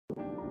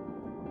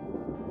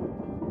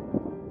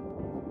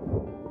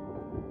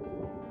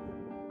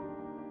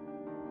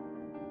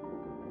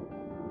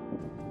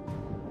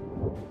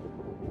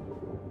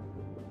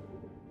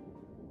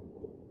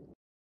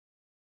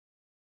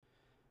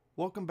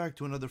Welcome back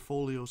to another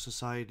Folio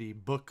Society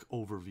book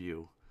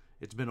overview.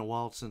 It's been a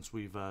while since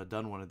we've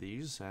done one of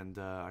these, and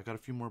I got a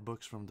few more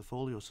books from the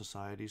Folio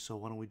Society, so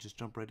why don't we just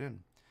jump right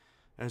in.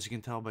 As you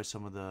can tell by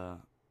some of the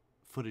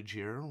footage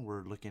here,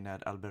 we're looking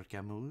at Albert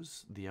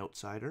Camus The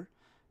Outsider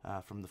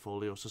from the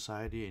Folio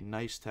Society. A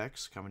nice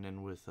text coming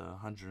in with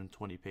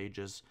 120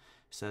 pages,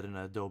 set in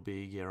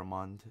Adobe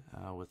Garamond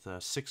with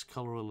 6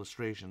 color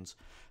illustrations.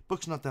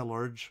 Book's not that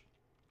large,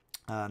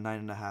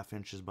 9.5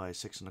 inches by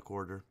 6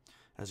 1/4.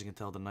 As you can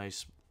tell, the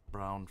nice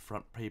brown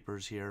front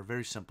papers here.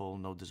 Very simple,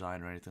 no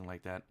design or anything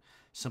like that.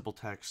 Simple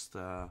text,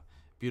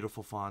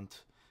 beautiful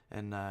font,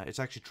 and it's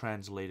actually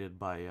translated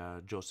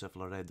by Joseph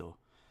Loredo.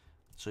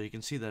 So you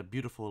can see the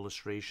beautiful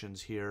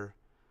illustrations here.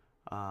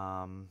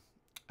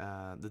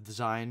 The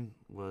design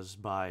was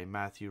by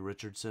Matthew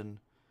Richardson.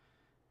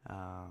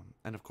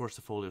 And of course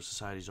the Folio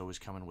Society is always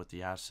coming with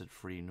the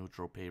acid-free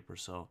neutral paper.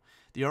 So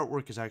the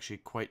artwork is actually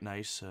quite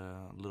nice,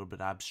 a little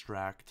bit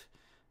abstract.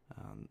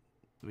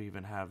 We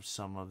even have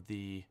some of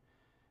the,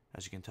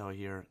 as you can tell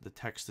here, the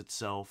text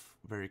itself,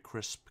 very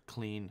crisp,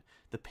 clean.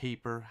 The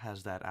paper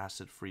has that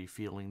acid-free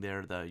feeling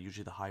there,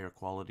 usually the higher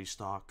quality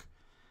stock.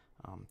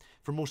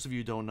 For most of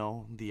you who don't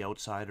know, The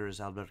Outsider is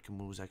Albert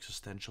Camus'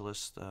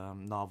 existentialist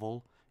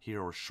novel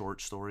here, or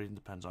short story,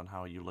 depends on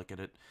how you look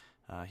at it.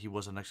 He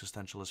was an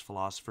existentialist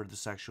philosopher. This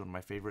is actually one of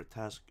my favorite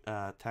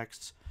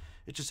texts.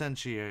 It's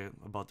essentially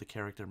about the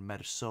character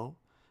Merceau,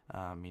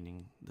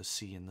 meaning the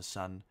sea and the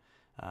sun,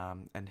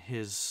 and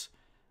his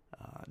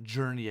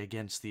journey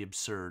against the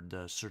absurd,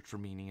 the search for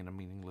meaning in a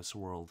meaningless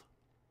world.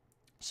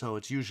 So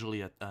it's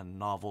usually a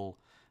novel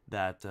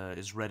that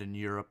is read in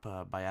Europe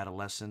by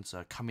adolescents,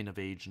 a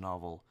coming-of-age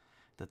novel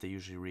that they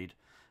usually read.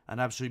 An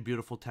absolutely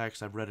beautiful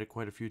text. I've read it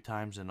quite a few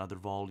times in other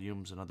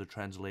volumes and other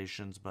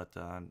translations, but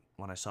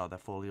when I saw that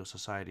Folio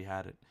Society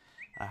had it,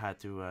 I had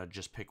to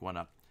just pick one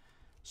up.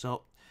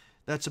 So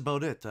that's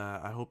about it.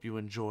 I hope you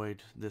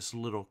enjoyed this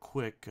little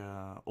quick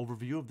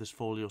overview of this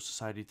Folio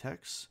Society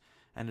text.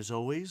 And as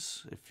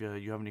always, if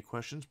you have any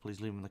questions,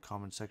 please leave them in the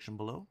comment section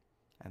below.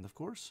 And of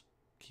course,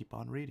 keep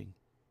on reading.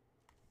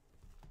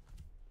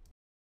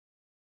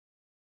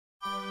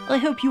 I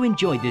hope you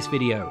enjoyed this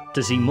video.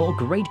 To see more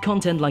great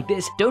content like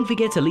this, don't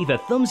forget to leave a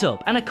thumbs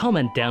up and a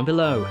comment down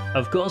below.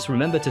 Of course,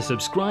 remember to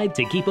subscribe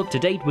to keep up to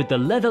date with the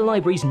Leather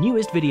Library's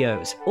newest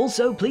videos.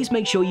 Also, please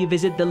make sure you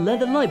visit the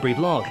Leather Library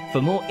blog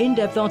for more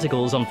in-depth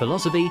articles on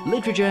philosophy,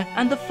 literature,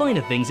 and the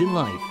finer things in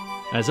life.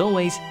 As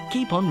always,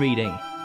 keep on reading.